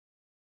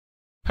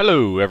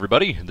Hello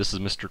everybody, this is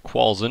Mr.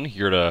 Qualzen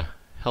here to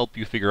help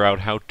you figure out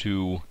how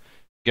to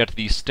get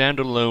the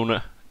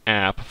standalone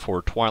app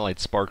for Twilight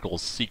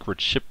Sparkle's secret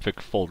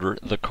shipfic folder,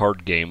 the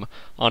card game,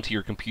 onto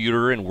your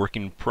computer and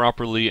working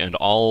properly and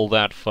all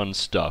that fun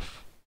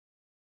stuff.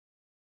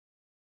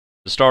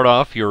 To start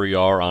off, here we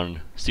are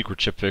on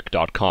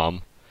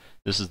secretshipfic.com.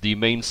 This is the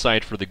main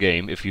site for the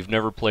game. If you've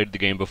never played the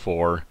game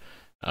before,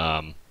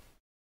 I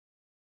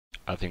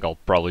think I'll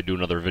probably do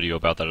another video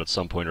about that at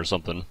some point or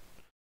something.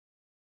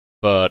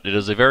 But it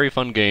is a very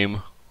fun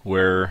game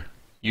where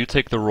you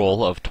take the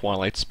role of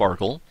Twilight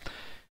Sparkle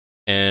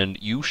and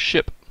you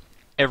ship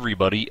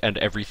everybody and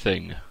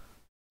everything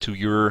to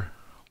your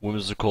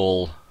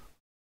whimsical,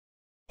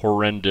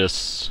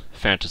 horrendous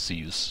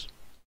fantasies.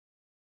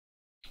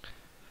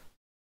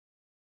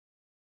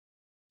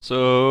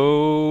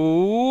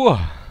 So,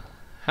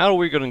 how are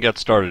we going to get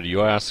started,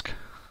 you ask?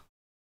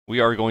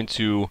 We are going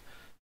to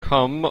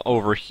come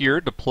over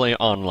here to play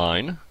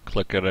online.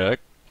 Click it.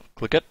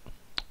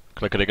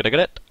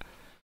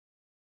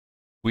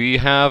 We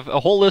have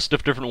a whole list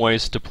of different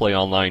ways to play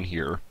online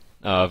here.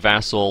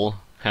 Vassal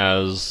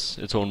has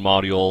its own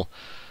module,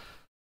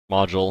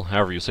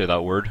 however you say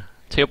that word.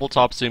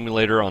 Tabletop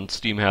Simulator on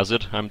Steam has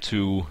it. I'm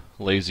too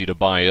lazy to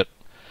buy it.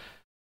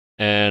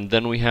 And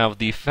then we have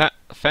the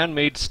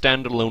fan-made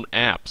standalone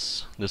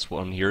apps. This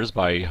one here is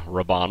by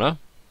Rabana.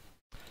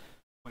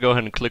 We go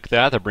ahead and click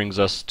that. That brings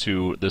us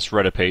to this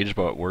Reddit page,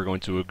 but we're going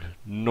to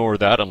ignore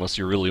that unless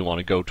you really want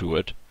to go to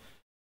it.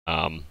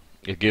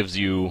 It gives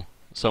you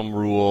some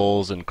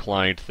rules and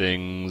client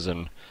things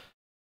and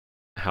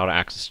how to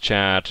access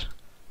chat,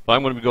 but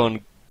I'm going to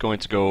be going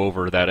to go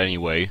over that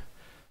anyway.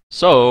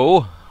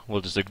 So we'll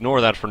just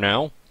ignore that for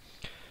now.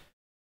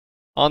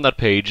 On that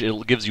page,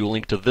 it gives you a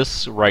link to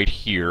this right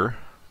here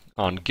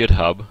on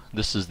GitHub.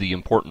 This is the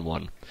important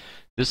one.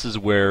 This is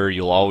where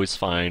you'll always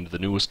find the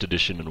newest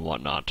edition and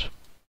whatnot.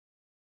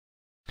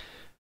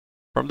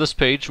 From this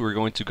page, we're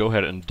going to go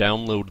ahead and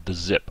download the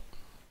zip.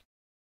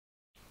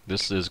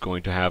 This is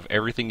going to have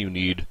everything you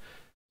need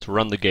to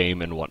run the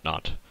game and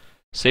whatnot.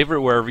 Save it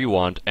wherever you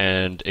want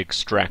and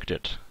extract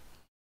it.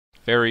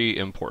 Very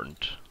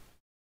important.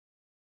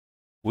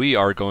 We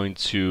are going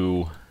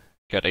to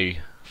get a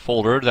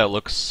folder that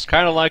looks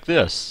kind of like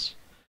this.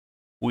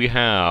 We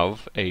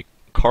have a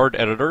card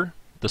editor,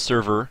 the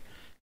server,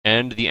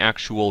 and the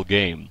actual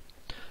game.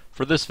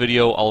 For this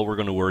video, all we're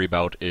going to worry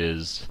about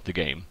is the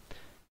game.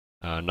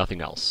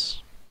 Nothing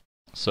else.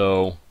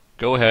 So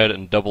go ahead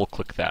and double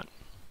click that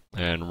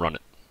and run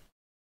it.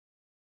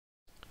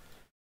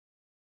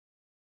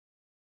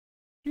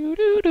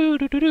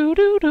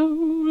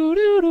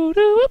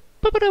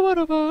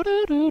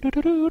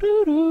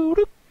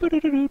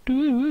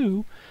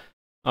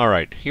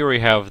 Alright, here we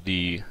have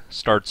the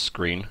start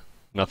screen.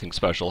 Nothing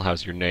special,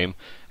 has your name,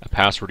 a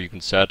password you can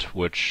set,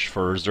 which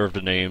for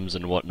reserved names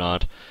and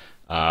whatnot,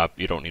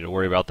 you don't need to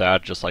worry about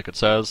that, just like it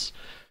says.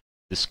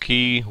 This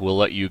key will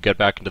let you get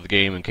back into the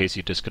game in case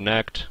you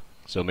disconnect.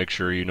 So make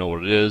sure you know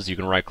what it is. You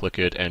can right-click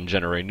it and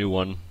generate a new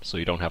one, so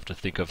you don't have to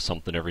think of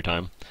something every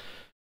time.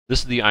 This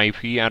is the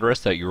IP address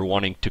that you're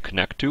wanting to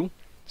connect to.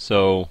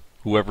 So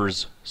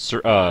whoever's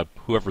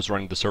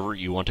running the server,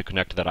 you want to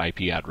connect to that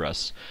IP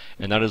address,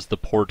 and that is the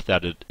port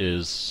that it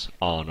is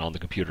on the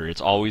computer. It's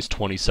always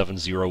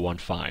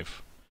 27015.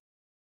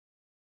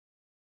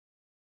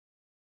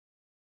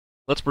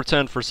 Let's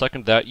pretend for a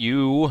second that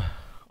you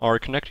are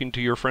connecting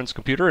to your friend's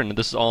computer, and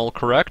this is all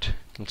correct.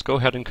 Let's go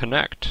ahead and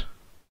connect.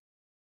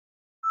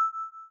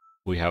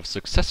 We have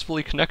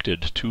successfully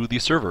connected to the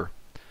server.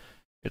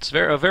 It's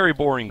a very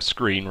boring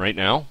screen right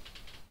now.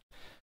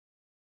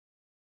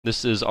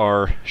 This is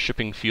our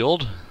shipping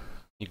field.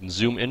 You can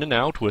zoom in and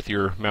out with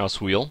your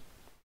mouse wheel.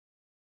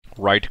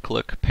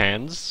 Right-click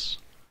pans.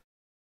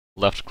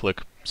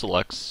 Left-click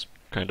selects,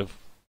 kind of.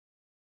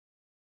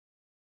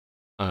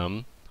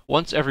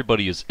 Once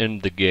everybody is in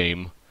the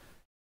game,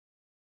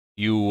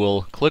 you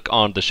will click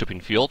on the shipping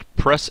field,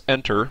 press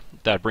enter.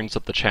 That brings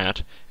up the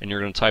chat, and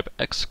you're going to type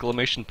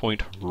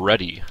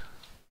 !ready.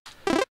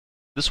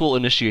 This will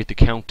initiate the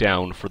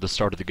countdown for the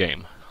start of the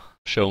game,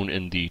 shown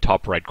in the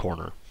top right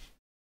corner.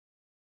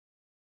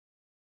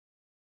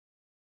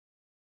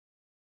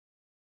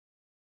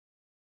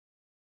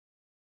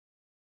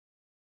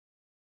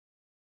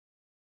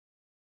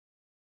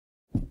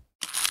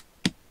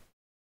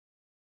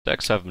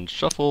 Decks have been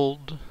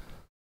shuffled.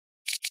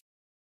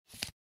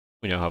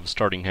 We now have a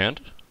starting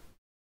hand.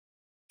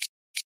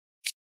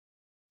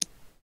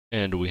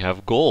 And we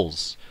have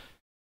goals.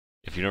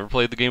 If you've never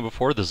played the game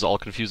before, this is all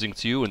confusing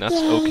to you, and that's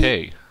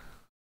okay.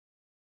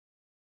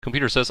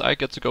 Computer says I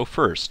get to go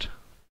first.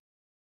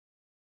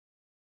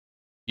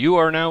 You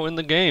are now in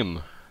the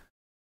game.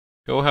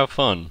 Go have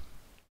fun.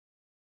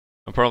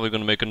 I'm probably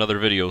going to make another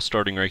video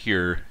starting right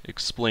here,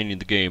 explaining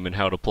the game and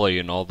how to play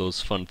and all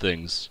those fun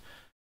things.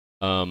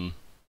 So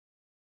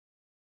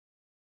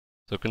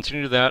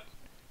continue that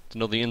to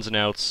know the ins and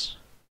outs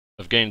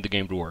of getting the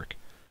game to work.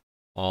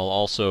 I'll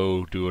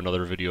also do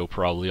another video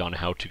probably on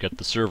how to get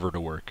the server to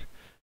work,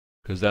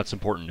 because that's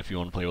important if you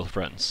want to play with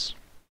friends.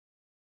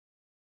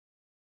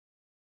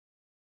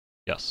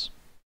 Yes.